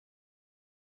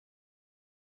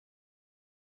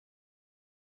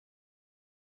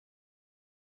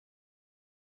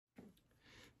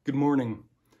Good morning.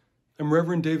 I'm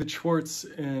Reverend David Schwartz,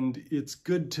 and it's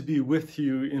good to be with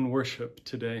you in worship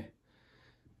today.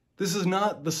 This is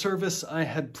not the service I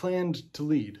had planned to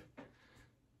lead,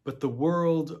 but the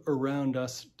world around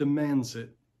us demands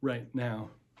it right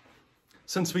now.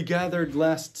 Since we gathered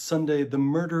last Sunday, the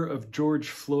murder of George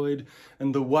Floyd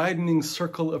and the widening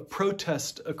circle of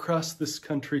protest across this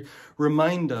country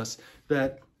remind us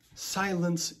that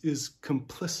silence is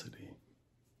complicity.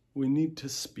 We need to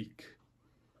speak.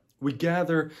 We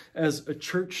gather as a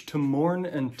church to mourn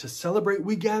and to celebrate.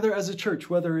 We gather as a church,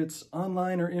 whether it's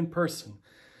online or in person,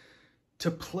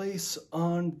 to place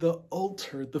on the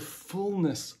altar the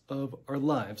fullness of our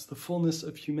lives, the fullness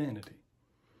of humanity.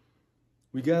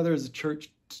 We gather as a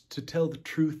church to tell the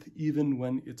truth even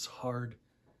when it's hard.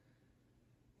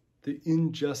 The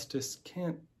injustice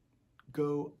can't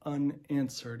go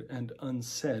unanswered and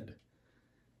unsaid.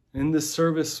 In this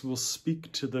service, we'll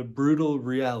speak to the brutal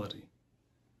reality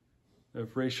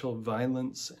of racial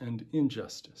violence and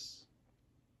injustice.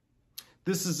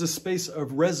 This is a space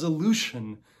of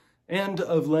resolution and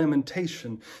of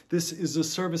lamentation. This is a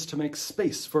service to make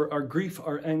space for our grief,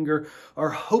 our anger,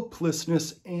 our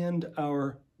hopelessness, and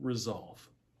our resolve.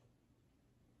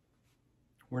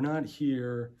 We're not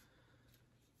here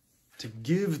to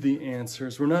give the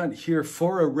answers. We're not here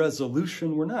for a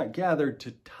resolution. We're not gathered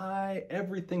to tie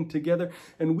everything together,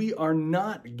 and we are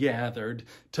not gathered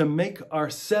to make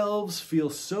ourselves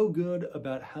feel so good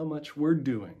about how much we're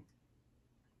doing.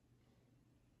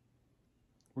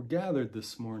 We're gathered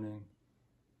this morning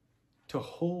to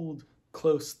hold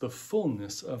close the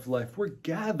fullness of life. We're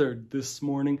gathered this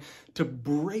morning to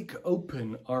break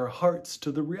open our hearts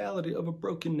to the reality of a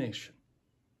broken nation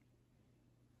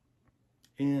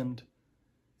and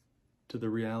to the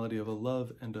reality of a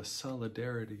love and a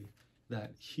solidarity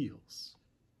that heals.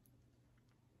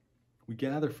 We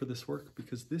gather for this work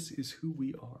because this is who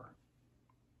we are.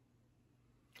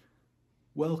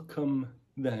 Welcome,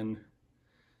 then,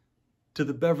 to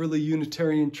the Beverly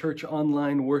Unitarian Church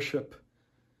online worship.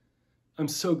 I'm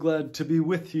so glad to be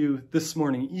with you this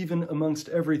morning, even amongst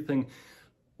everything.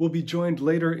 We'll be joined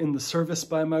later in the service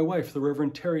by my wife, the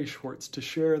Reverend Terry Schwartz, to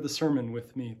share the sermon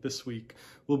with me this week.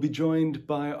 We'll be joined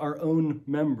by our own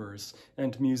members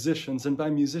and musicians, and by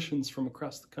musicians from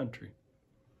across the country.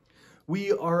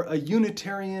 We are a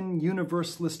Unitarian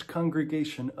Universalist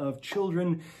congregation of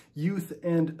children, youth,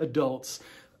 and adults,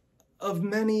 of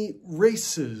many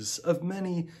races, of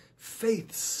many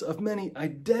faiths, of many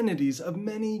identities, of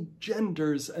many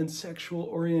genders and sexual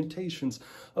orientations,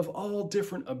 of all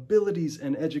different abilities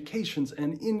and educations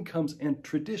and incomes and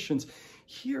traditions.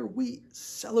 Here we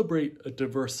celebrate a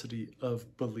diversity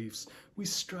of beliefs. We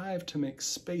strive to make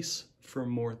space for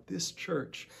more. This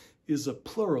church is a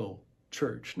plural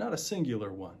church, not a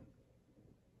singular one.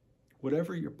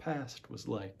 Whatever your past was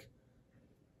like,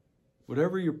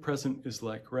 whatever your present is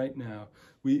like right now,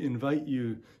 we invite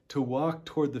you to walk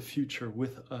toward the future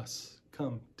with us.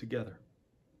 Come together.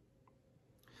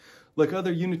 Like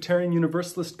other Unitarian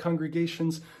Universalist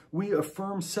congregations, we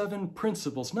affirm 7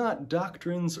 principles, not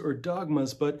doctrines or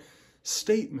dogmas, but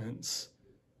statements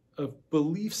of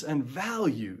beliefs and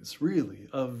values, really,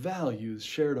 of values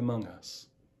shared among us.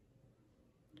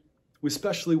 We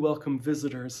especially welcome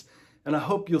visitors, and I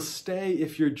hope you'll stay.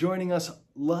 If you're joining us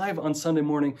live on Sunday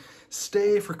morning,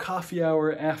 stay for coffee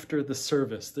hour after the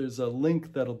service. There's a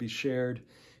link that'll be shared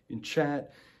in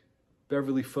chat.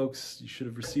 Beverly folks, you should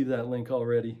have received that link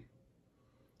already.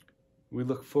 We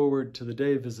look forward to the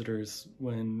day, visitors,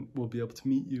 when we'll be able to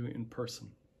meet you in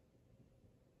person.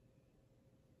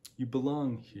 You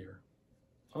belong here.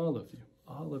 All of you.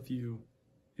 All of you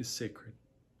is sacred.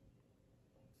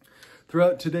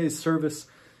 Throughout today's service,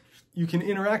 you can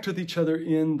interact with each other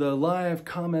in the live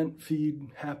comment feed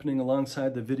happening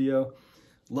alongside the video.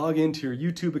 Log into your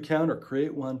YouTube account or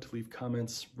create one to leave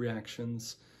comments,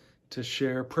 reactions, to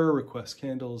share prayer requests,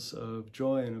 candles of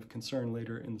joy and of concern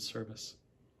later in the service.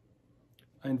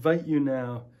 I invite you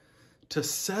now to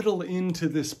settle into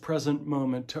this present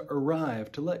moment, to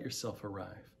arrive, to let yourself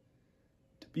arrive,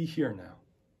 to be here now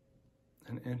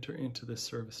and enter into this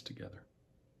service together.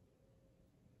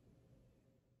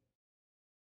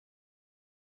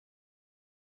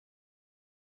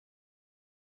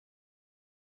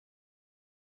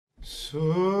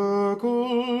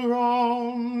 Circle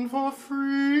round for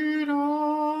freedom,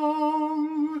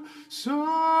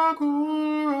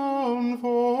 circle round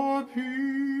for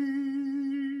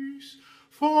peace,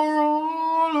 for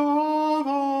all of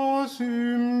us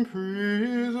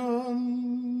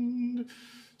imprisoned,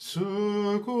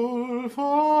 circle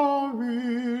for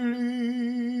release,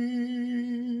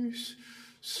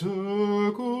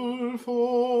 circle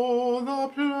for the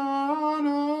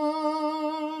planet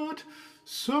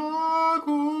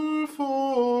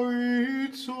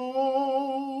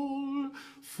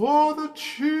for the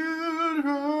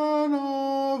children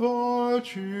of our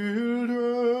children.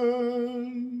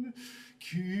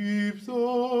 Keep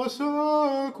the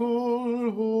circle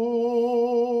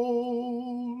whole.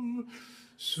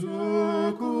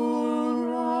 Circle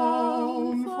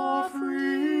round for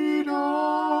freedom.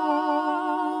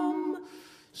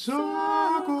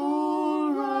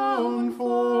 Circle round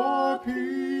for peace.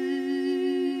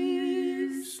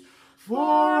 For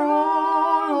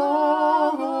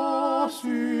all of us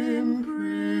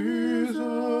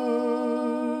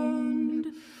imprisoned.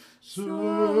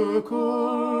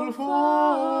 Circle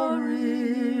for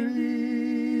release.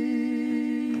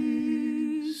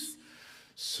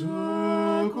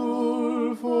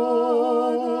 Circle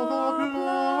for the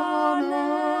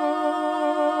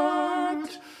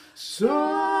planet.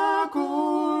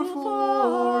 Circle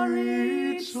for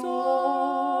its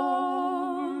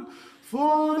soul.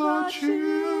 For the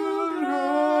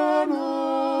children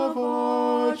of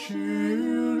our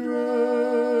children.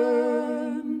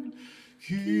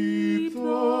 Keep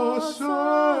the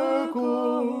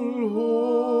circle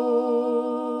whole.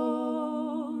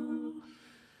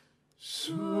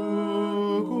 Circle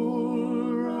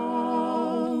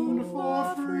round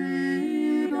for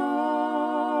freedom.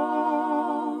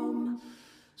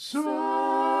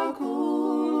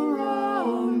 Circle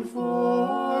round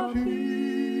for peace.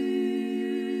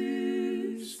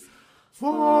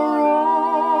 For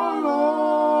all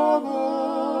of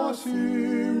us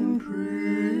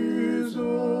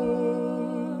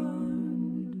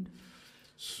imprisoned.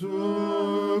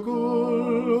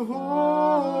 Circle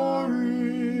for release.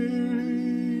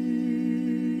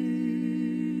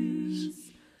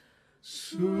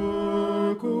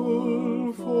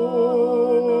 Circle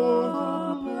for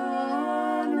the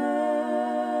planet.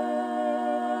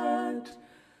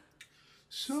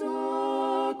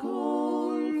 Circle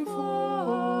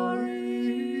for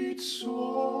its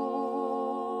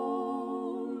soul.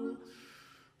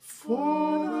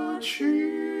 For the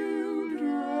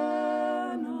children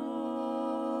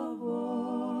of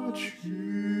our children.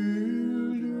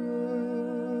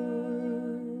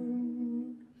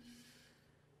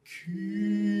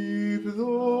 Keep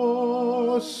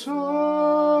the circle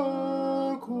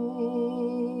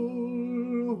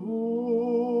whole.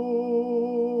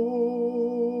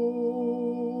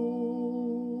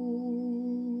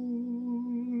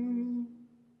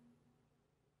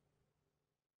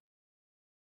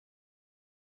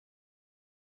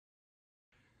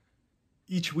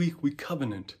 Each week we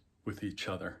covenant with each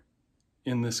other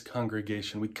in this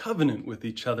congregation. We covenant with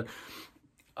each other.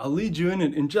 I'll lead you in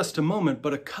it in just a moment,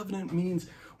 but a covenant means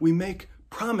we make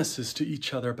promises to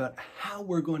each other about how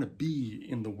we're going to be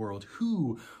in the world,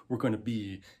 who we're going to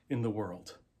be in the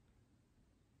world.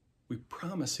 We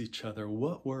promise each other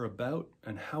what we're about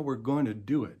and how we're going to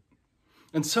do it.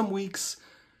 And some weeks,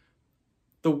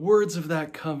 the words of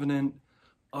that covenant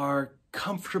are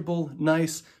comfortable,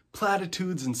 nice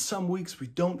platitudes, and some weeks we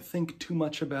don't think too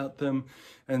much about them.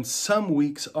 And some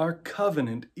weeks our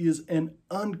covenant is an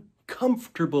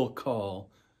uncomfortable call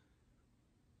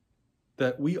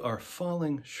that we are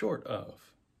falling short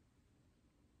of.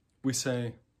 We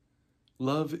say,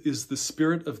 love is the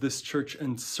spirit of this church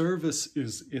and service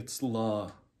is its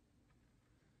law.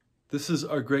 This is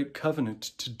our great covenant,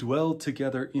 to dwell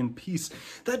together in peace.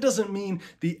 That doesn't mean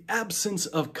the absence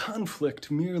of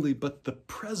conflict merely, but the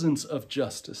presence of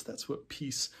justice. That's what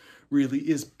peace really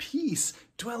is. Peace,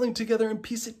 dwelling together in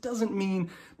peace, it doesn't mean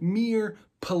mere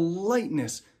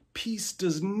politeness. Peace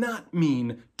does not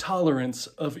mean tolerance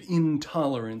of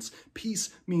intolerance. Peace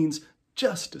means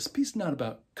justice. Peace is not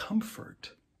about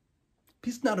comfort.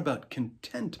 Peace is not about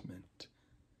contentment.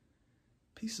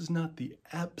 Peace is not the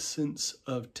absence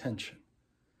of tension,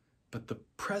 but the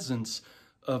presence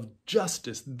of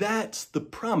justice. That's the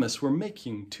promise we're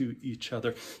making to each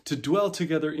other, to dwell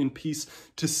together in peace,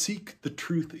 to seek the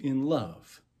truth in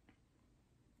love.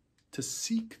 To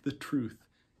seek the truth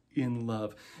in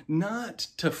love, not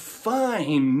to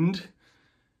find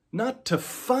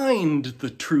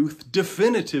the truth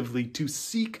definitively, to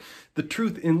seek the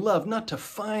truth in love, not to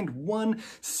find one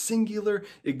singular,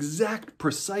 exact,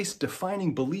 precise,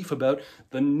 defining belief about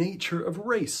the nature of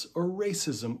race or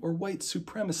racism or white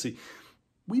supremacy.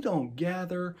 We don't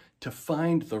gather to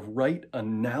find the right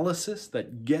analysis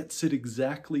that gets it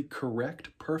exactly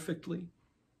correct perfectly.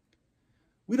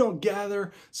 We don't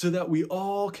gather so that we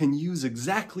all can use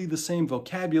exactly the same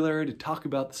vocabulary to talk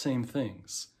about the same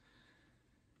things.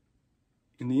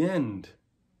 In the end,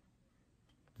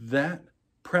 that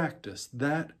practice,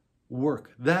 that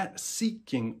work, that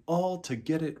seeking all to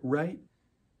get it right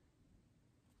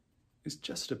is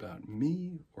just about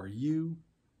me or you.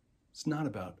 It's not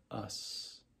about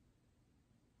us.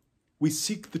 We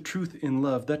seek the truth in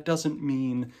love. That doesn't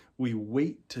mean we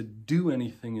wait to do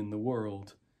anything in the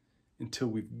world until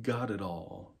we've got it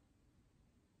all.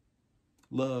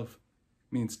 Love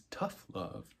means tough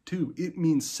love, too. It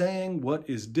means saying what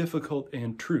is difficult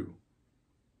and true.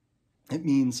 It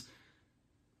means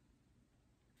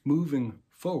moving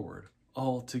forward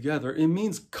all together. It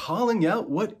means calling out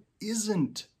what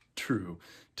isn't true,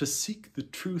 to seek the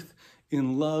truth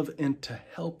in love and to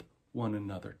help one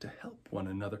another,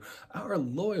 Our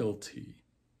loyalty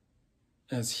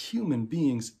as human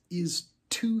beings is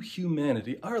to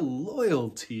humanity. Our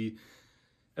loyalty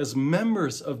as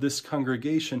members of this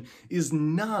congregation is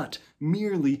not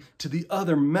merely to the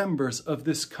other members of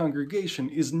this congregation,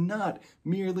 is not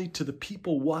merely to the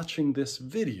people watching this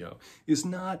video, is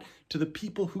not to the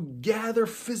people who gather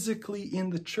physically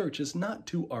in the church, is not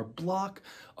to our block,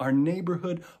 our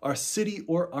neighborhood, our city,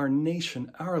 or our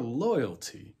nation. Our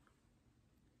loyalty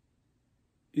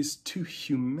is to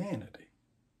humanity.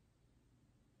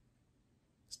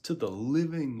 It's to the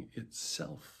living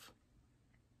itself.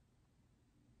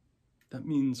 That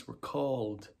means we're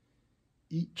called,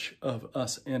 each of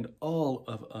us and all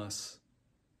of us,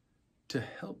 to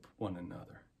help one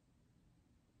another.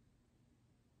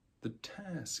 The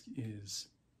task is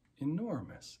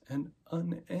enormous and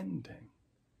unending.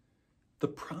 The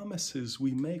promises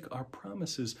we make are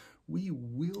promises we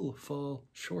will fall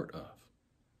short of.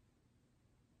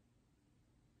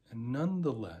 And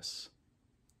nonetheless,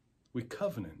 we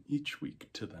covenant each week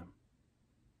to them.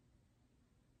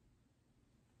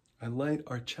 I light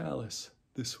our chalice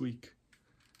this week,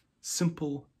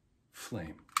 simple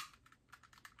flame.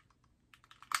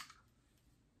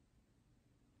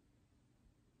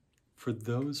 For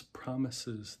those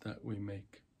promises that we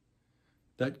make,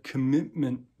 that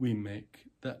commitment we make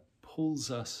that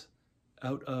pulls us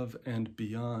out of and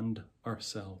beyond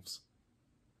ourselves.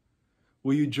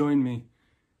 Will you join me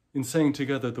in saying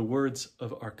together the words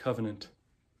of our covenant?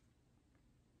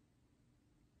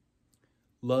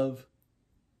 Love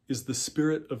is the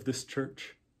spirit of this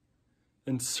church,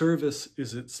 and service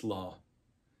is its law.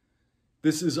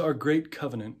 This is our great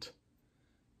covenant,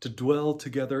 to dwell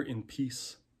together in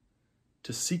peace,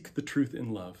 to seek the truth in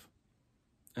love,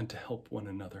 and to help one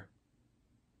another.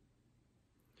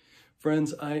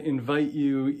 Friends, I invite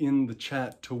you in the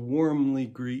chat to warmly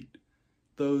greet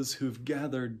those who've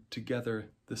gathered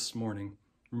together this morning,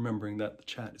 remembering that the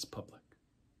chat is public.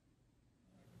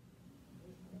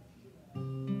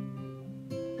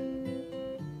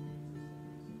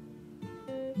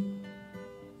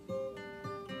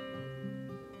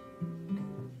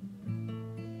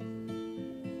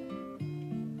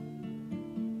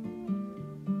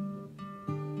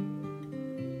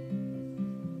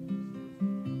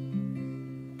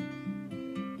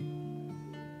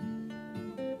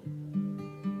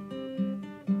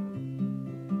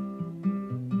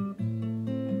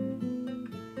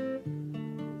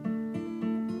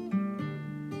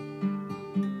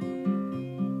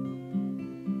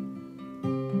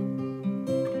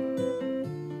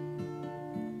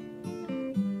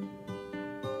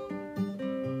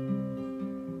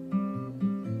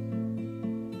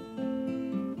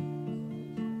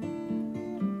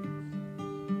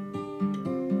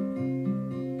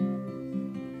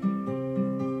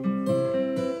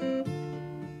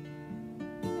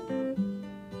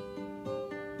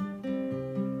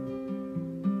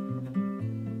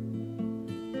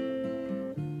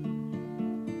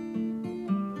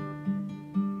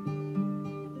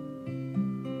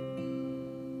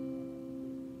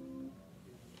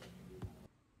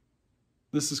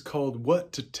 This is called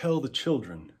What to Tell the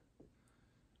Children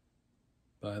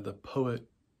by the poet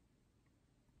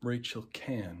Rachel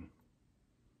Cann.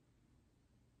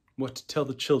 What to Tell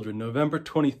the Children, November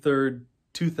 23rd,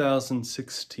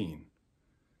 2016.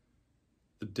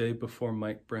 The day before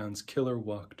Mike Brown's killer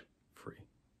walked free.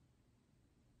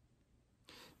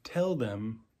 Tell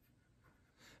them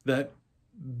that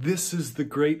this is the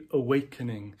great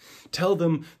awakening. Tell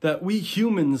them that we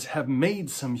humans have made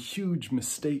some huge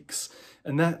mistakes,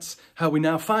 and that's how we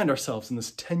now find ourselves in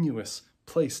this tenuous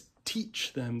place.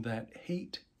 Teach them that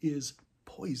hate is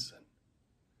poison.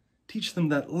 Teach them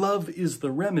that love is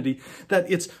the remedy, that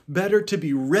it's better to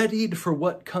be readied for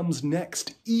what comes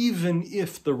next, even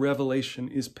if the revelation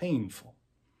is painful.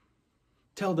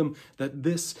 Tell them that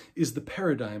this is the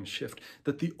paradigm shift,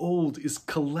 that the old is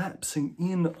collapsing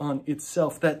in on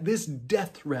itself, that this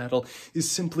death rattle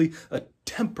is simply a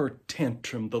temper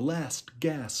tantrum, the last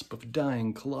gasp of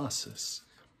dying Colossus.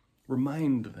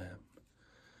 Remind them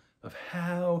of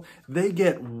how they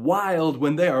get wild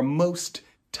when they are most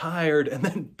tired, and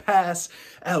then pass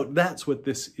out. That's what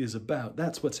this is about.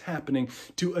 That's what's happening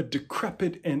to a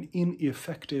decrepit and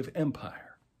ineffective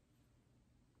empire.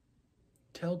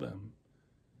 Tell them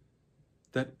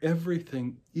that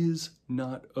everything is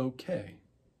not okay.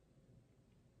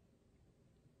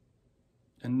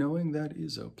 And knowing that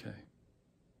is okay.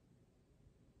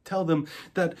 Tell them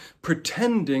that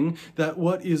pretending that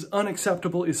what is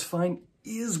unacceptable is fine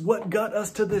is what got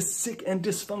us to this sick and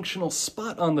dysfunctional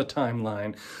spot on the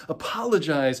timeline.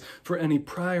 Apologize for any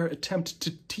prior attempt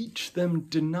to teach them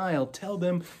denial. Tell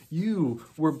them you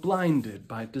were blinded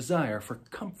by desire for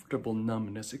comfortable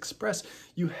numbness. Express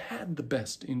you had the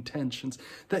best intentions,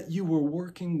 that you were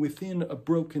working within a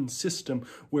broken system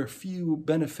where few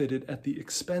benefited at the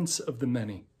expense of the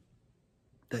many,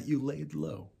 that you laid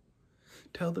low.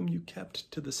 Tell them you kept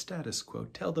to the status quo.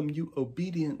 Tell them you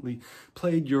obediently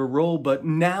played your role, but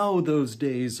now those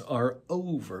days are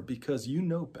over because you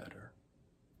know better.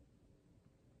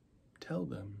 Tell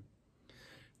them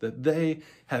that they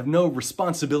have no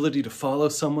responsibility to follow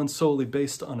someone solely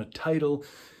based on a title.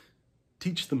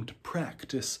 Teach them to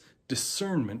practice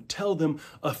discernment. Tell them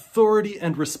authority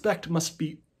and respect must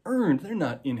be earned. They're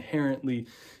not inherently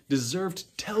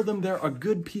deserved. Tell them there are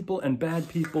good people and bad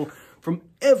people from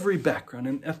every background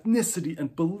and ethnicity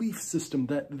and belief system,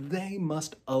 that they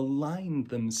must align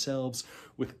themselves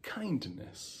with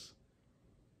kindness.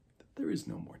 That there is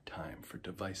no more time for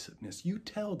divisiveness. You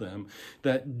tell them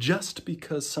that just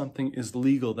because something is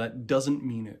legal, that doesn't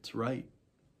mean it's right.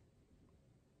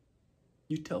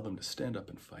 You tell them to stand up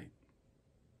and fight.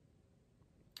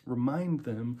 Remind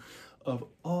them of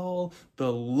all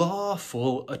the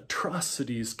lawful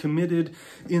atrocities committed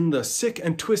in the sick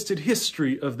and twisted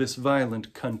history of this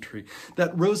violent country,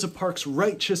 that Rosa Parks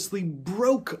righteously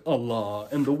broke a law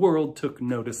and the world took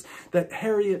notice, that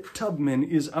Harriet Tubman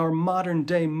is our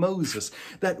modern-day Moses,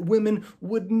 that women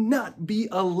would not be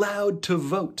allowed to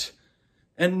vote,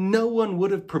 and no one would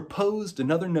have proposed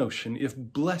another notion if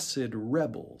blessed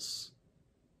rebels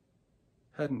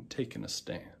hadn't taken a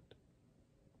stand.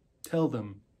 Tell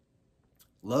them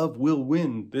love will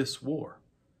win this war,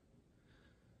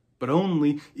 but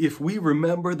only if we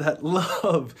remember that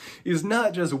love is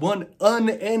not just one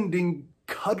unending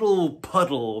cuddle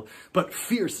puddle, but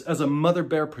fierce as a mother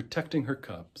bear protecting her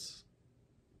cubs.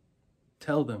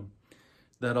 Tell them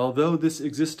that although this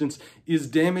existence is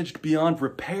damaged beyond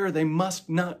repair, they must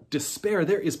not despair.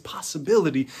 There is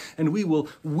possibility, and we will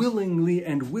willingly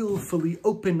and willfully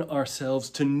open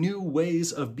ourselves to new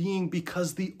ways of being,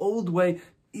 because the old way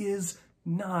is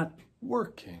not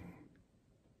working.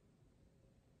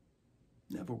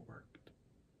 Never worked.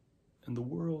 And the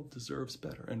world deserves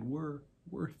better, and we're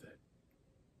worth it.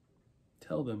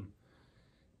 Tell them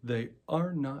they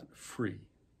are not free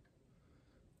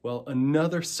while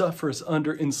another suffers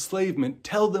under enslavement.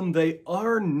 Tell them they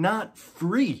are not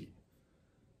free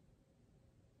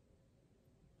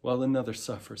while another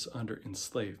suffers under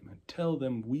enslavement. Tell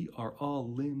them we are all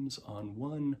limbs on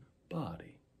one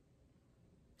body,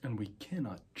 and we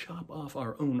cannot chop off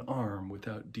our own arm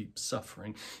without deep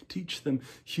suffering. Teach them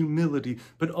humility,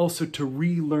 but also to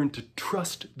relearn to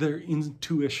trust their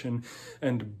intuition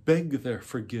and beg their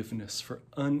forgiveness for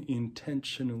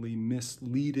unintentionally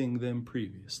misleading them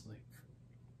previously.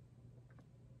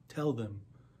 Tell them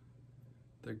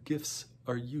their gifts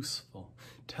are useful.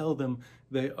 Tell them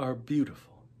they are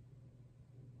beautiful.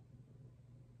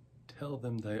 Tell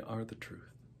them they are the truth.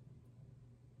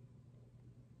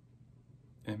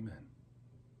 Amen.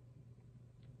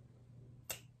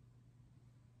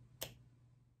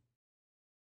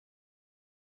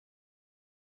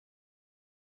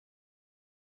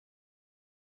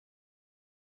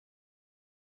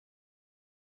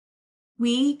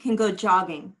 We can go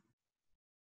jogging.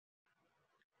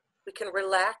 We can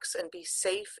relax and be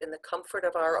safe in the comfort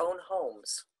of our own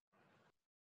homes.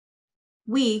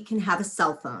 We can have a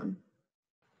cell phone.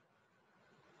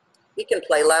 We can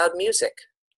play loud music.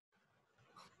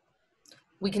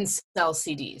 We can sell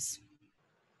CDs.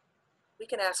 We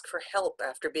can ask for help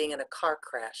after being in a car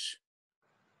crash.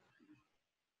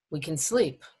 We can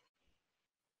sleep.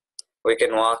 We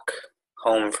can walk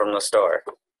home from the store.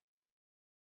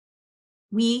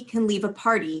 We can leave a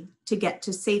party to get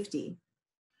to safety.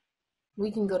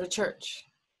 We can go to church.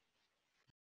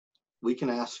 We can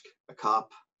ask a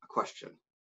cop a question.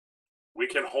 We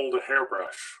can hold a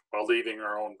hairbrush while leaving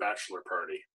our own bachelor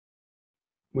party.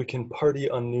 We can party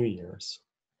on New Year's.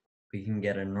 We can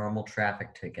get a normal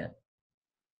traffic ticket.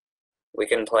 We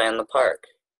can play in the park.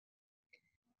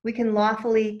 We can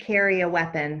lawfully carry a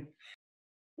weapon.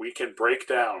 We can break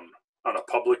down on a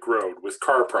public road with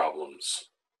car problems.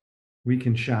 We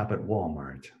can shop at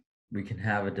Walmart. We can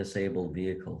have a disabled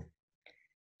vehicle.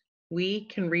 We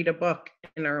can read a book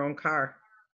in our own car.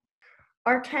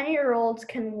 Our 10-year-olds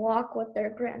can walk with their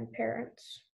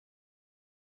grandparents.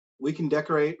 We can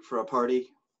decorate for a party.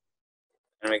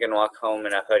 And we can walk home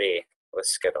in a hoodie with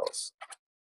Skittles.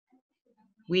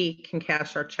 We can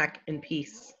cash our check in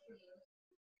peace.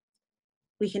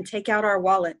 We can take out our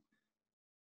wallet.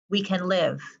 We can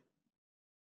live.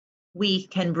 We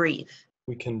can breathe.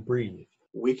 We can breathe.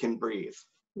 We can breathe.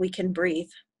 We can breathe.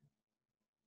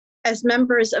 As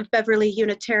members of Beverly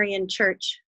Unitarian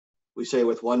Church, We say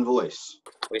with one voice.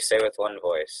 We say with one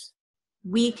voice.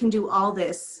 We can do all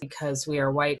this because we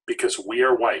are white. Because we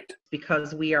are white.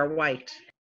 Because we are white.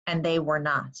 And they were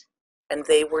not. And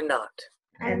they were not.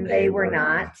 And they were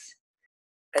not.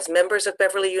 As members of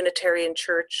Beverly Unitarian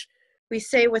Church, we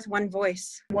say with one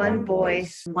voice. One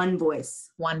voice. One voice.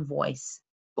 One voice.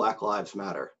 Black Lives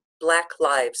Matter. Black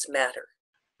Lives Matter.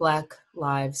 Black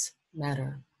Lives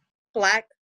Matter. Black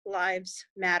Lives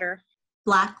Matter.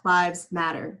 Black Lives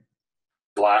Matter.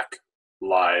 Black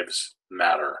Lives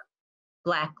Matter.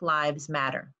 Black Lives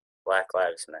Matter. Black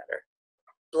Lives Matter.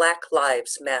 Black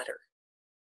Lives Matter.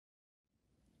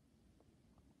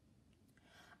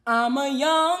 I'm a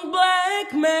young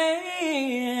black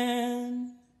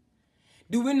man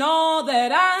doing all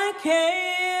that I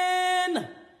can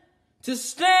to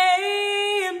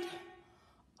stand.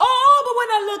 Oh, but when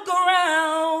I look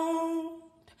around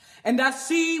and I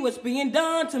see what's being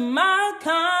done to my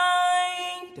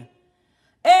kind,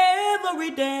 every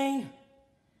day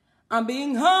I'm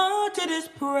being hunted as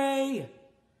prey.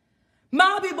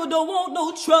 My people don't want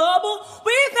no trouble.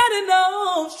 We've had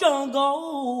enough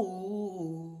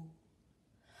struggle.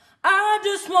 I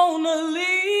just wanna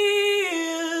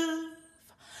live.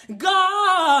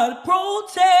 God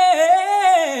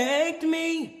protect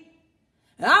me.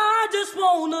 I just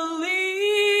wanna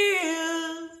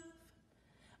live.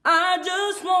 I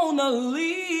just wanna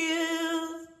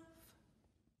live.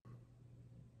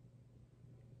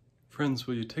 Friends,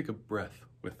 will you take a breath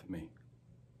with me?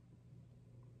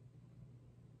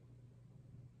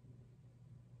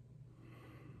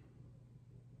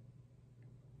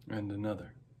 And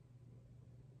another.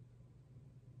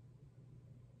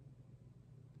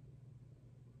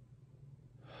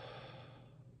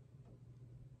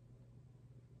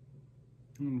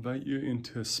 I invite you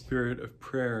into a spirit of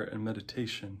prayer and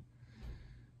meditation,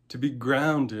 to be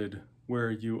grounded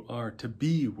where you are, to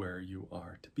be where you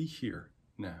are, to be here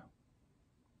now.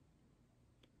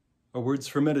 Our words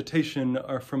for meditation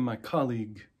are from my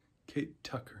colleague, Kate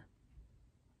Tucker,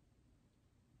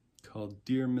 called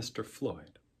Dear Mr.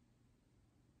 Floyd.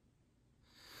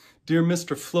 Dear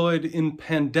Mr. Floyd, in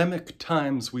pandemic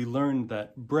times we learned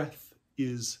that breath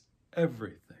is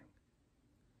everything.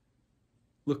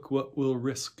 Look what we'll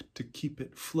risk to keep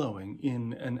it flowing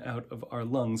in and out of our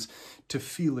lungs, to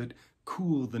feel it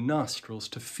cool the nostrils,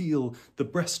 to feel the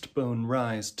breastbone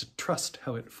rise, to trust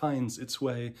how it finds its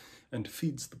way and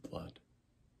feeds the blood.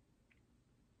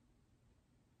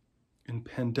 In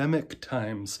pandemic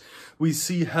times, we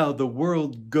see how the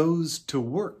world goes to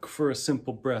work for a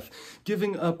simple breath,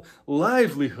 giving up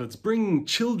livelihoods, bringing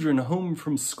children home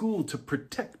from school to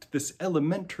protect this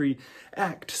elementary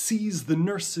act, sees the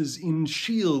nurses in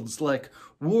shields like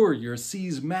warriors,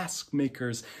 sees mask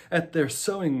makers at their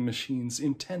sewing machines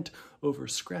intent over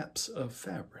scraps of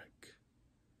fabric,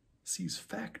 sees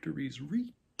factories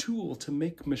retool to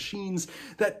make machines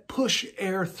that push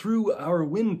air through our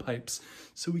windpipes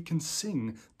so we can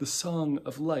sing the song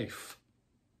of life,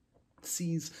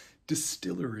 sees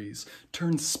distilleries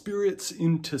turn spirits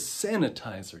into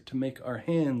sanitizer to make our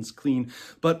hands clean,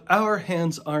 but our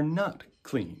hands are not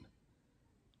clean,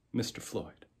 Mr.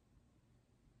 Floyd,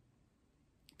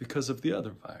 because of the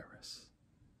other virus,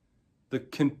 the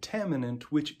contaminant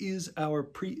which is our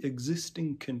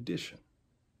pre-existing condition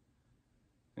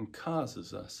and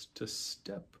causes us to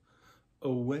step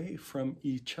away from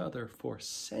each other for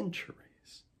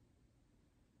centuries.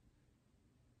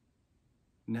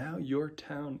 Now your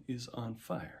town is on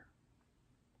fire,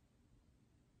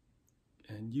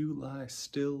 and you lie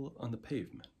still on the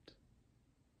pavement.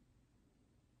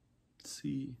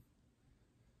 See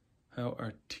how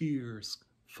our tears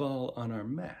fall on our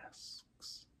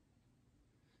masks.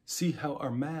 See how our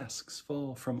masks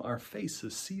fall from our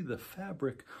faces. See the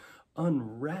fabric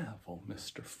unravel,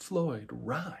 Mr. Floyd.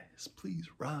 Rise, please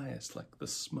rise like the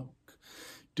smoke.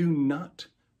 Do not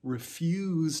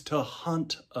refuse to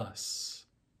haunt us.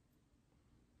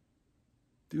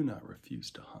 Do not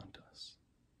refuse to haunt us.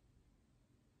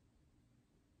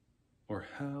 Or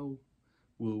how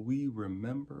will we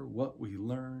remember what we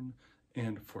learn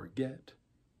and forget?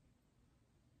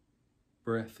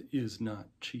 Breath is not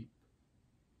cheap.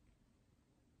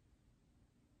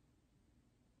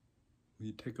 Will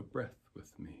you take a breath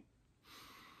with me?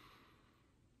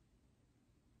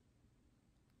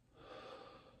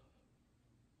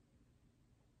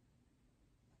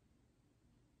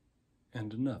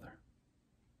 And another.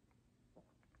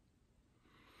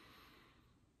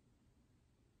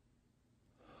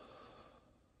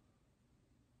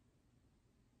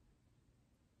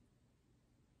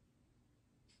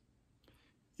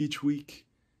 Each week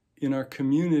in our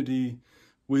community,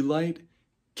 we light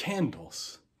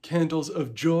candles, candles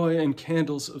of joy and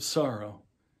candles of sorrow.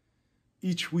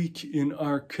 Each week in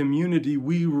our community,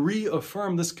 we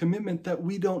reaffirm this commitment that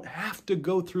we don't have to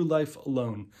go through life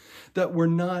alone, that we're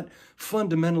not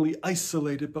fundamentally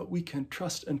isolated, but we can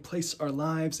trust and place our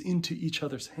lives into each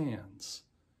other's hands.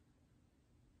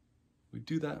 We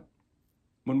do that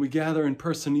when we gather in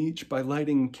person each by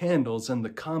lighting candles, and the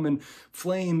common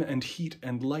flame and heat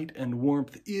and light and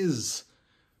warmth is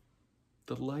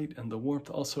the light and the warmth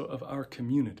also of our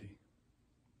community.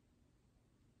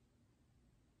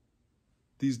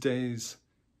 These days,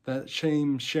 that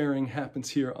shame sharing happens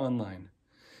here online.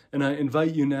 And I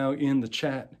invite you now in the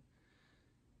chat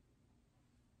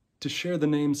to share the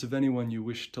names of anyone you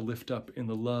wish to lift up in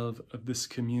the love of this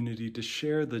community, to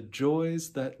share the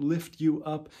joys that lift you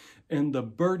up and the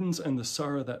burdens and the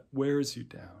sorrow that wears you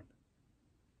down.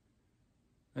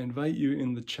 I invite you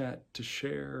in the chat to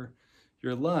share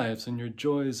your lives and your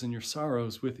joys and your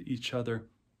sorrows with each other,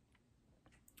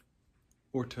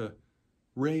 or to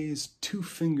raise 2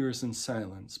 fingers in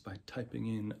silence by typing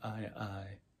in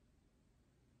I,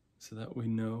 so that we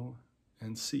know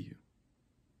and see you.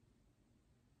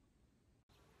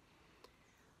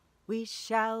 We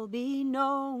shall be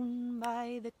known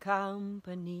by the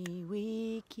company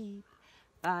we keep,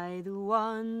 by the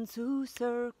ones who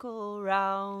circle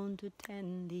round to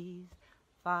tend these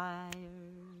fires.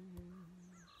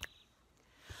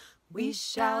 We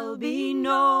shall be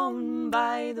known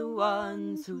by the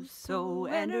ones who sow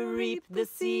and reap the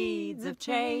seeds of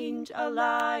change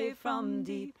alive from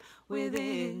deep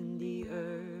within the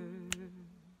earth.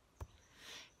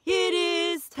 It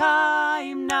is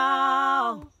time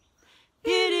now.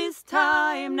 It is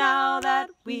time now that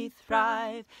we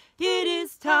thrive. It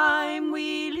is time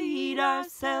we lead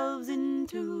ourselves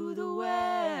into the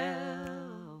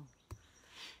well.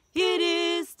 It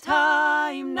is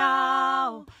time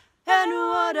now, and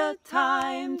what a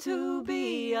time to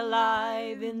be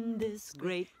alive. In this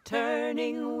great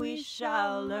turning we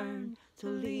shall learn to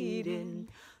lead in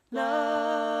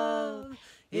love.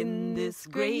 In this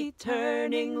great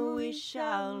turning we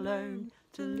shall learn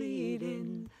to lead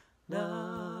in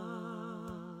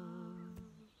love.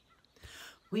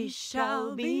 We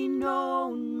shall be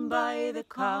known by the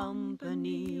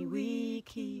company we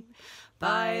keep,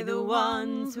 by the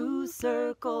ones who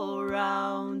circle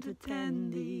round to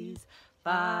tend these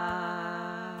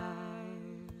fires.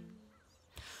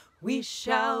 We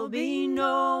shall be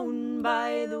known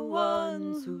by the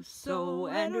ones who sow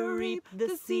and reap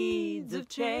the seeds of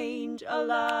change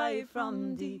alive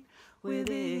from deep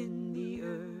within the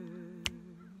earth.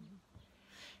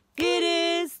 It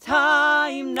is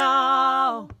time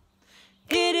now.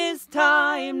 It is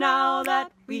time now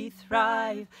that we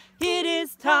thrive. It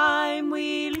is time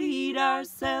we lead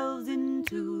ourselves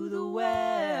into the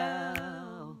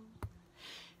well.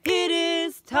 It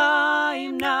is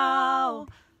time now,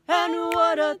 and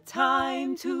what a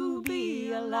time to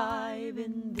be alive.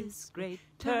 In this great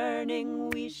turning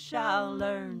we shall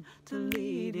learn to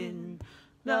lead in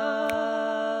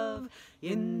love.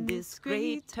 In this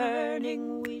great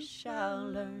turning we shall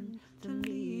learn to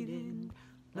lead in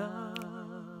love.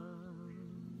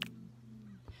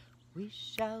 We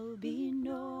shall be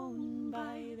known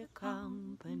by the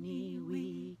company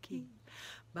we keep,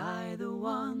 by the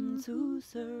ones who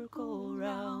circle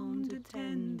round to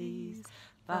tend these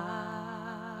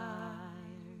fires.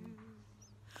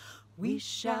 We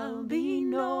shall be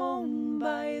known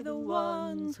by the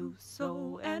ones who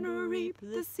sow and reap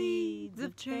the seeds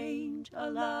of change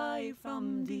alive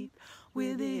from deep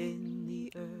within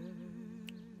the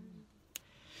earth.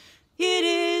 It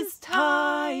is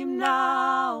time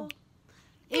now.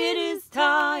 It is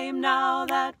time now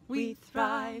that we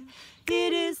thrive.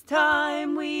 It is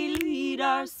time we lead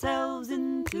ourselves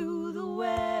into the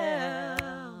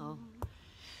well.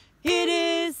 It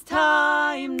is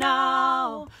time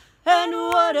now, and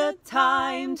what a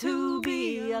time to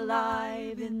be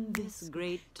alive. In this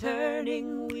great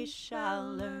turning we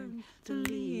shall learn to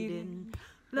lead in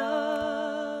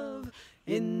love.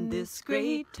 In this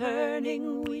great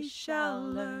turning we shall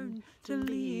learn to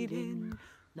lead in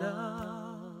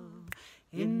love.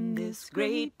 In this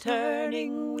great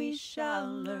turning we shall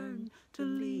learn to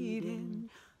lead in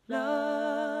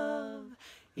love.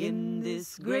 In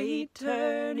this great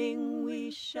turning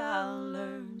we shall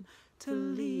learn to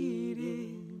lead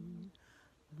in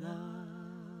love.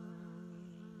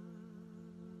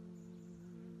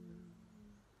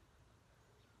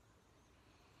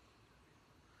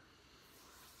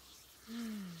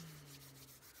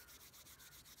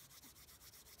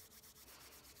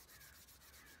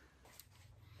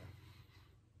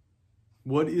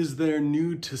 What is there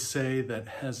new to say that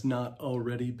has not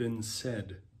already been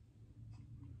said?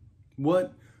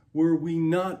 What were we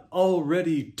not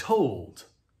already told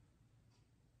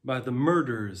by the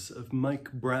murders of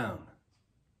Mike Brown,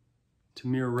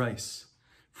 Tamir Rice,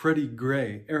 Freddie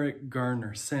Gray, Eric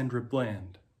Garner, Sandra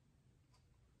Bland?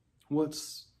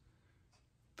 What's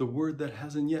the word that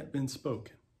hasn't yet been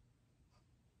spoken?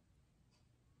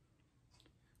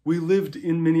 We lived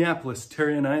in Minneapolis,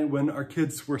 Terry and I, when our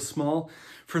kids were small.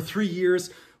 For 3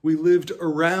 years, we lived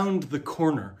around the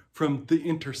corner from the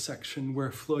intersection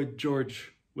where Floyd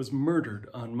George was murdered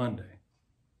on Monday.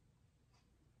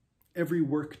 Every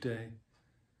workday,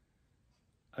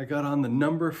 I got on the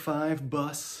number 5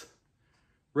 bus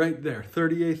right there,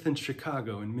 38th and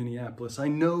Chicago in Minneapolis. I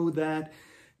know that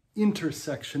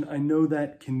intersection. I know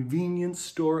that convenience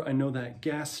store. I know that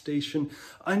gas station.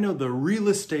 I know the real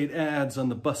estate ads on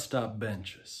the bus stop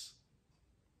benches.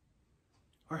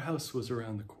 Our house was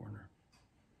around the corner.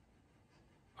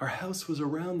 Our house was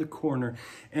around the corner,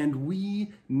 and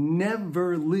we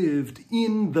never lived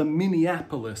in the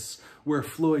Minneapolis where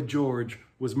Floyd George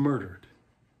was murdered.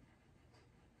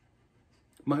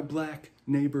 My black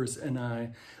neighbors and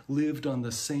I lived on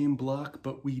the same block,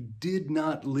 but we did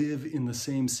not live in the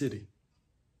same city.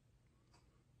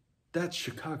 That's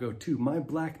Chicago too. My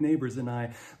black neighbors and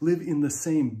I live in the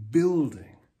same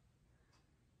building,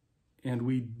 and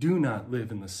we do not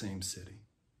live in the same city.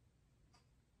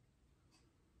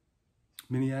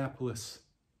 Minneapolis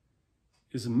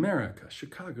is America.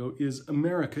 Chicago is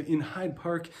America. In Hyde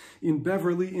Park, in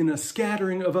Beverly, in a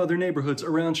scattering of other neighborhoods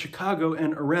around Chicago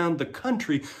and around the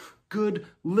country, good,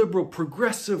 liberal,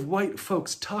 progressive white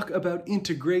folks talk about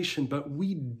integration, but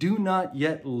we do not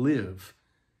yet live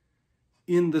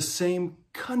in the same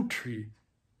country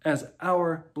as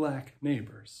our black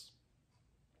neighbors.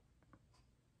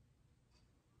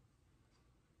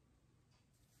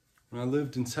 When I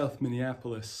lived in South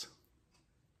Minneapolis,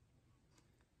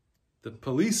 the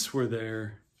police were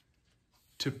there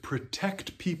to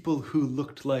protect people who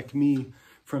looked like me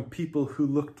from people who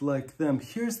looked like them.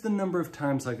 Here's the number of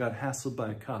times I got hassled by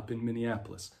a cop in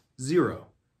Minneapolis. 0.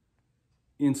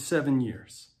 In 7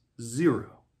 years.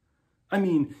 0. I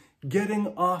mean,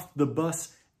 getting off the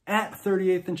bus at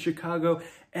 38th in Chicago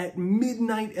at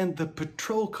midnight and the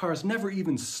patrol cars never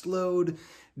even slowed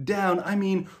down. I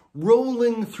mean,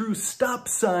 rolling through stop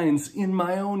signs in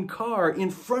my own car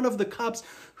in front of the cops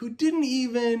who didn't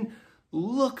even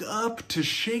look up to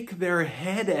shake their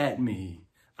head at me.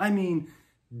 I mean,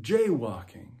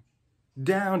 jaywalking.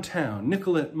 Downtown,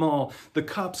 Nicollet Mall, the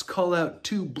cops call out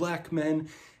 2 black men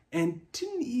and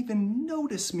didn't even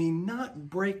notice me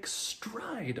not break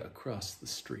stride across the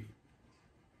street.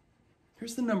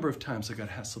 Here's the number of times I got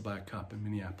hassled by a cop in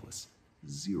Minneapolis.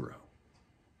 0.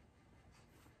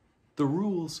 The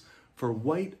rules for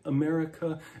white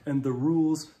America and the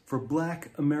rules for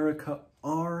black America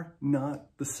are not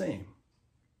the same.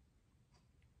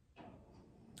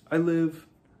 I live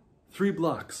 3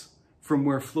 blocks from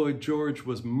where Floyd George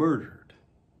was murdered.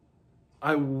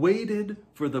 I waited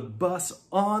for the bus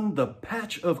on the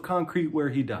patch of concrete where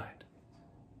he died.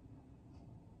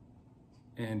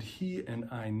 And he and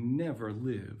I never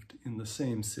lived in the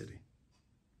same city.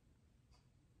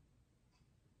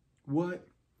 What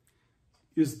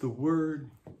is the word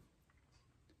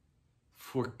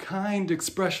for kind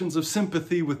expressions of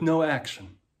sympathy with no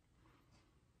action?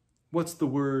 What's the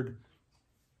word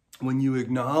when you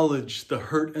acknowledge the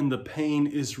hurt and the pain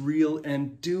is real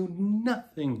and do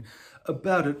nothing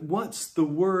about it? What's the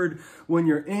word when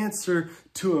your answer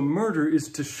to a murder is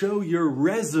to show your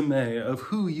resume of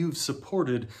who you've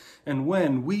supported, and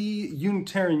when we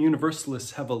Unitarian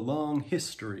Universalists have a long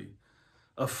history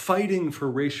of fighting for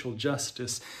racial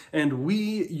justice, and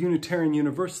we Unitarian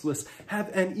Universalists have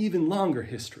an even longer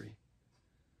history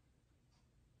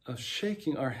of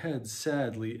shaking our heads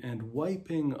sadly and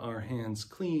wiping our hands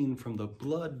clean from the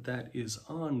blood that is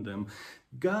on them.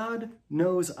 God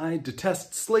knows I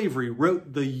detest slavery,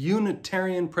 wrote the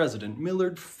Unitarian president,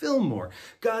 Millard Fillmore.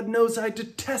 God knows I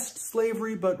detest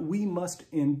slavery, but we must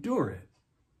endure it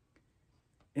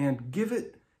and give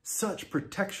it such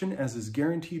protection as is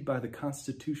guaranteed by the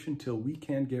Constitution till we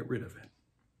can get rid of it.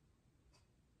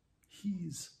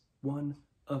 He's one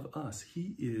of us.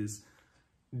 He is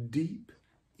deep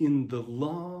in the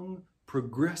long,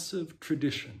 progressive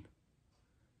tradition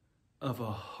of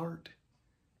a heart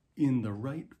in the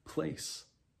right place,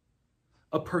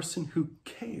 a person who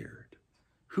cared,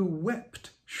 who wept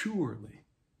surely,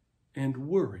 and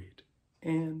worried,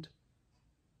 and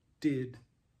did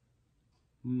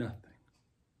nothing.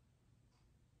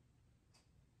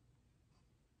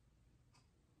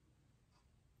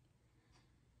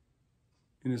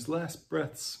 In his last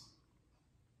breaths,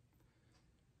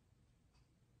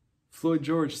 Floyd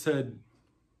George said,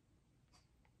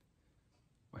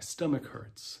 "My stomach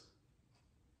hurts.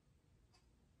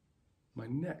 My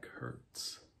neck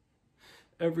hurts.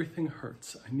 Everything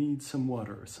hurts. I need some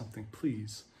water or something,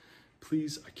 please.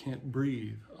 Please, I can't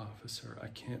breathe, officer. I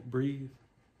can't breathe.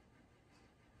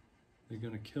 They're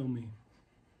gonna kill me."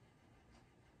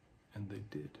 And they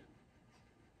did.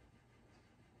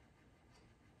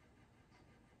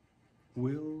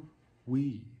 Will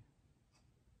we,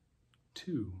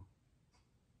 too,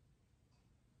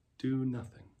 do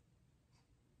nothing?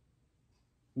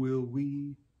 Will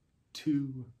we,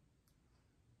 too,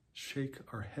 shake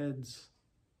our heads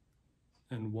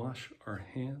and wash our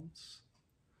hands?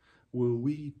 Will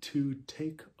we, too,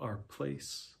 take our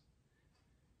place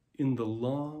in the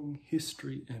long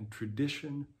history and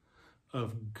tradition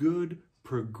of good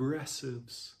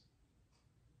progressives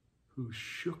who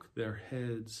shook their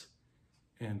heads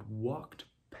and walked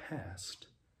past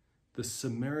the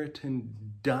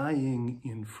Samaritan dying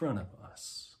in front of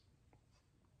us?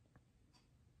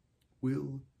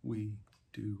 Will we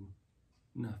do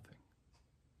nothing?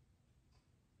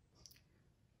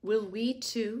 Will we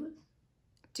too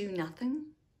do nothing?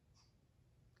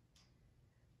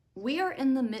 We are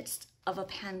in the midst of a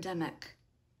pandemic,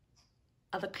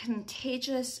 of a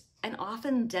contagious and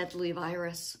often deadly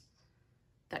virus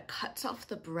that cuts off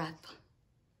the breath,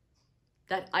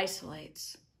 that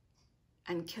isolates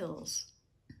and kills.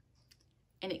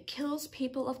 And it kills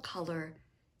people of color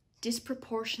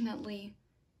disproportionately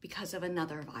because of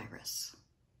another virus.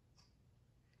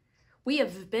 We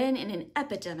have been in an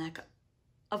epidemic,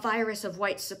 a virus of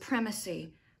white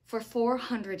supremacy, for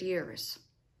 400 years.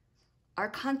 Our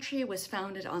country was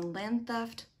founded on land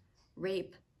theft,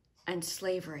 rape, and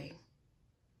slavery.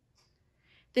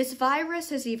 This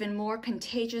virus is even more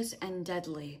contagious and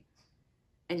deadly,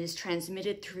 and is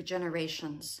transmitted through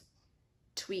generations.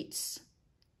 Tweets,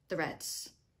 threats,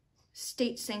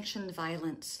 state-sanctioned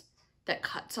violence that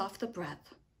cuts off the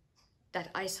breath, that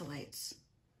isolates,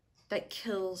 that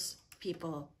kills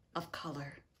people of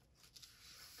color.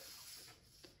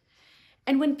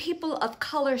 And when people of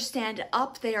color stand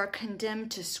up, they are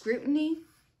condemned to scrutiny,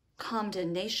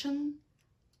 condemnation,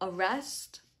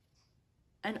 arrest,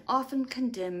 and often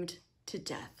condemned to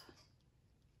death.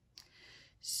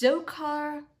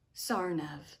 Dzhokhar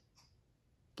Tsarnaev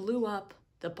blew up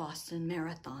the Boston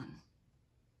Marathon.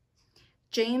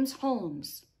 James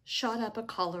Holmes shot up a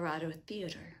Colorado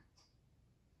theater.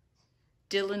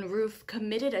 Dylan Roof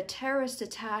committed a terrorist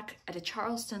attack at a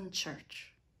Charleston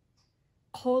church,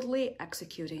 coldly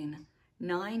executing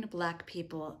 9 Black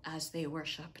people as they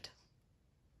worshiped.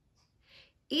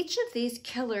 Each of these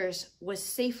killers was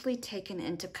safely taken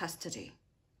into custody.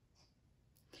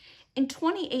 In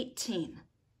 2018,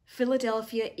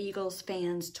 Philadelphia Eagles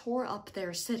fans tore up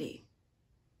their city,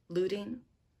 looting,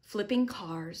 flipping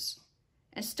cars,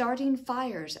 and starting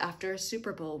fires after a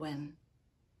Super Bowl win.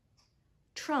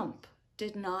 Trump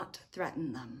did not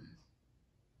threaten them.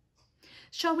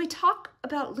 Shall we talk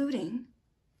about looting?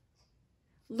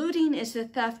 Looting is the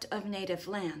theft of native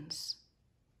lands.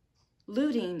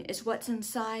 Looting is what's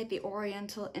inside the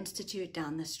Oriental Institute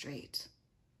down the street.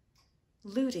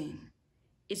 Looting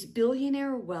is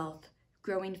billionaire wealth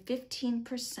growing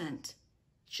 15%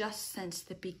 just since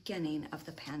the beginning of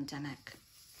the pandemic.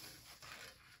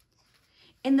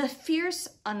 In the fierce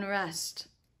unrest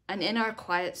and in our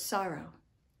quiet sorrow,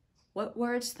 what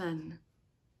words then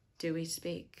do we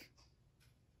speak?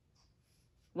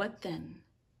 What then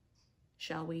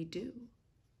shall we do?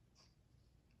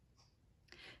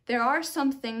 There are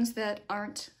some things that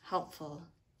aren't helpful.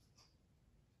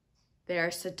 They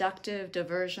are seductive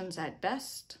diversions at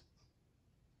best,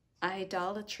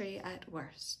 idolatry at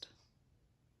worst.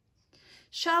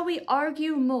 Shall we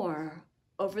argue more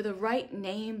over the right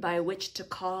name by which to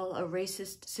call a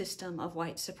racist system of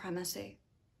white supremacy?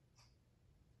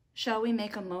 Shall we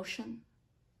make a motion?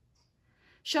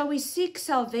 Shall we seek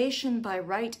salvation by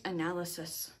right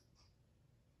analysis?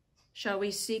 Shall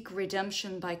we seek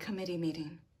redemption by committee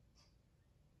meeting?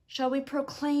 Shall we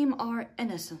proclaim our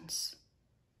innocence?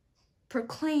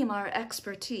 Proclaim our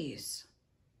expertise?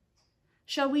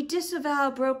 Shall we disavow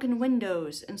broken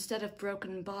windows instead of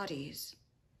broken bodies?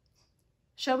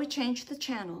 Shall we change the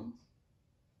channel?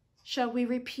 Shall we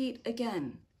repeat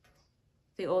again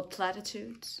the old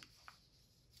platitudes?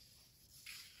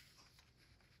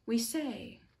 We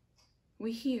say,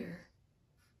 we hear,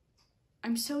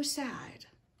 I'm so sad.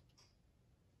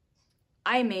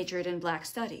 I majored in Black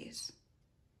Studies.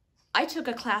 I took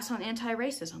a class on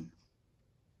anti-racism.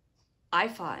 I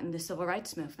fought in the Civil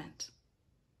Rights Movement.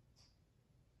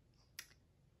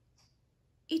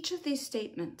 Each of these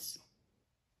statements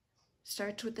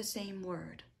starts with the same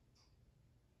word,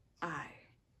 I.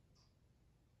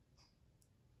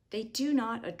 They do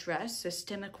not address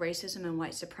systemic racism and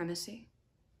white supremacy,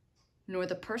 nor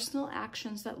the personal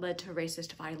actions that led to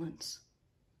racist violence.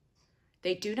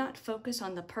 They do not focus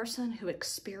on the person who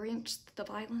experienced the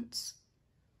violence.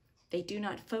 They do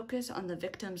not focus on the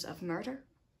victims of murder.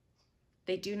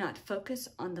 They do not focus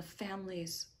on the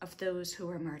families of those who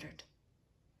were murdered.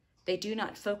 They do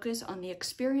not focus on the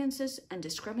experiences and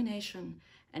discrimination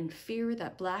and fear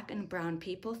that Black and brown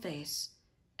people face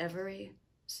every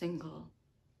single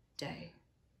day.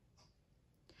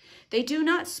 They do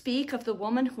not speak of the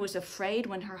woman who is afraid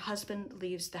when her husband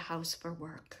leaves the house for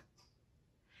work.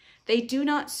 They do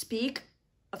not speak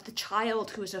of the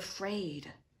child who is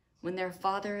afraid when their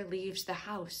father leaves the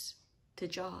house to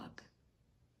jog.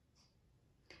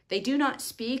 They do not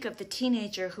speak of the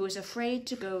teenager who is afraid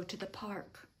to go to the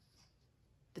park,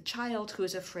 the child who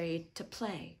is afraid to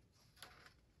play.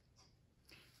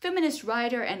 Feminist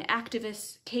writer and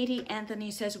activist Katie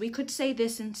Anthony says we could say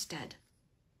this instead.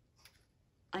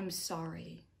 I'm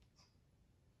sorry.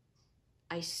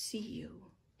 I see you.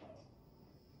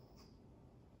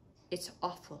 It's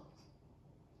awful.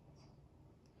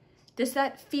 Does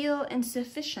that feel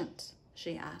insufficient?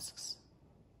 She asks.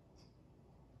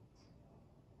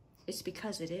 It's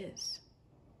because it is.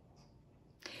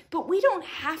 But we don't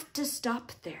have to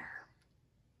stop there.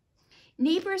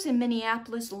 Neighbors in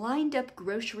Minneapolis lined up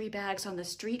grocery bags on the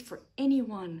street for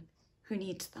anyone who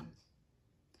needs them.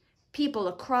 People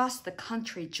across the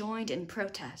country joined in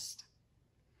protest.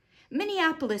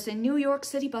 Minneapolis and New York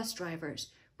City bus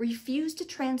drivers refused to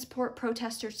transport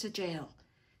protesters to jail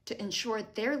to ensure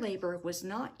their labor was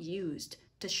not used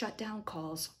to shut down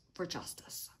calls for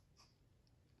justice.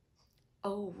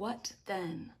 Oh, what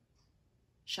then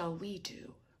shall we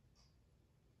do?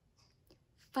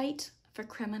 Fight for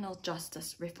criminal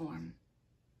justice reform.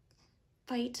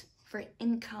 Fight for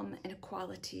income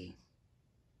inequality.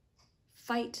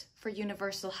 Fight for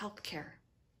universal health care.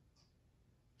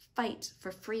 Fight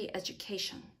for free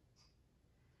education.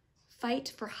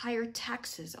 Fight for higher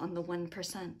taxes on the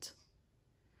 1%.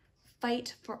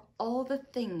 Fight for all the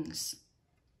things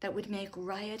that would make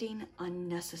rioting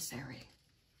unnecessary.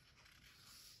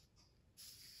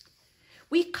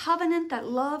 We covenant that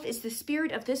love is the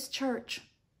spirit of this church.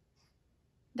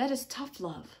 That is tough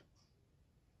love.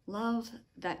 Love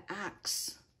that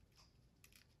acts.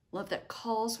 Love that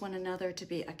calls one another to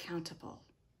be accountable.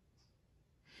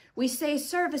 We say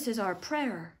service is our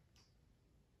prayer.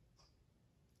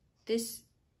 This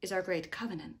is our great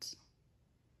covenant.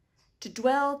 To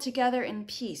dwell together in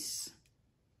peace.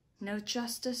 No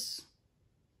justice,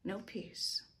 no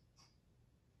peace.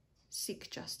 Seek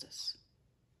justice.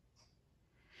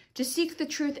 To seek the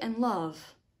truth in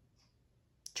love.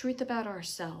 Truth about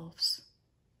ourselves.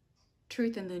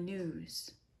 Truth in the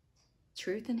news.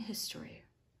 Truth in history.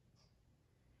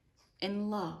 In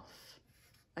love.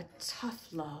 A tough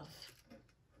love.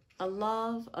 A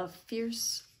love of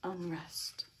fierce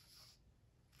unrest.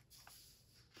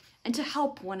 And to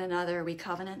help one another we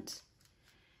covenant.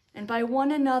 And by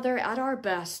one another at our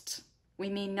best, we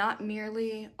mean not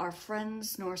merely our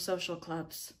friends nor social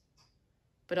clubs,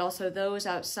 but also those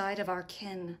outside of our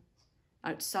kin,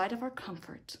 outside of our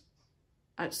comfort,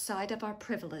 outside of our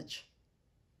privilege,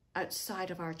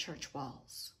 outside of our church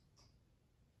walls.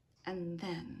 And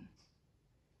then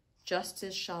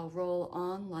justice shall roll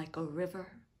on like a river,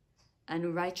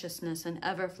 and righteousness an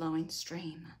ever-flowing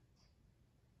stream.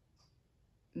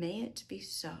 May it be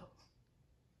so,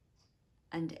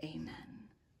 and amen.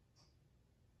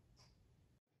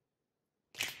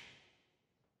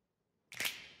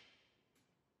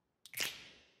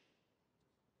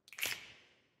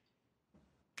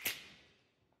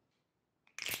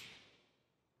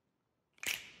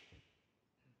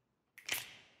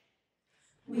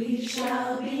 We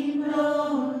shall be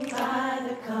known by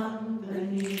the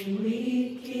company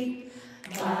we keep,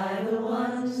 by the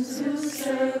ones who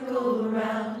circle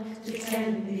round to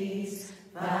tend these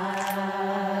fires.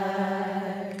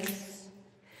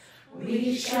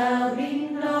 We shall be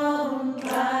known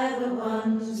by the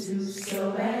ones who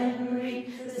sow and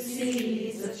reap the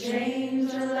seeds of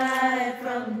change alive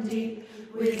from deep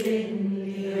within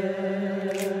the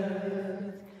earth.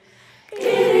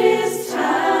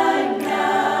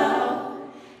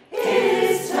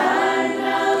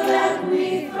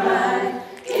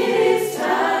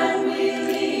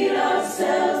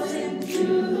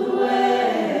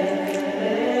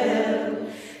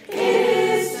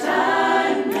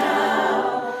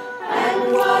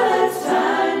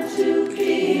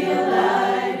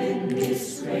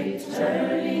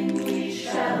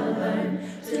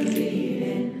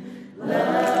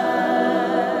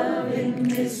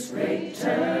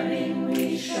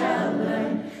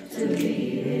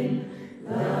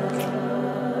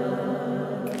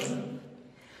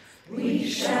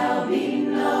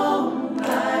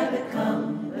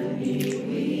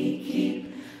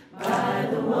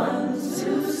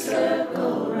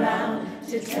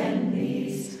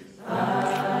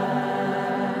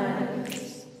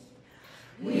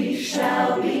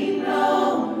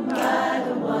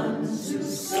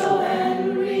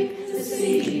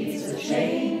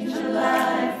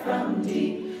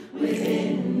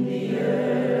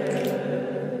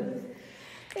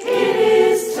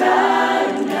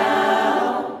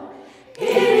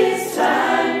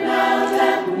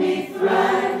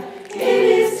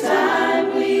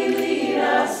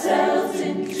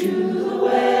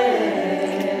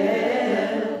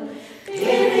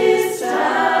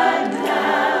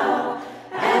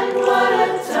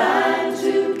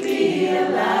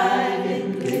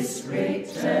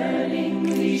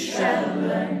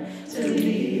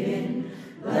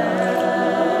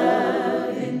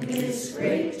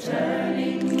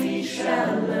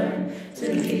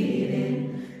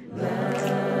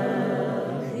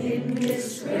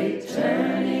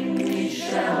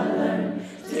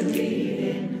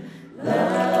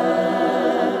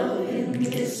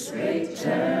 this great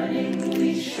turning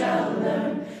we shall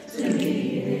learn to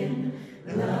lead in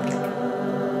love.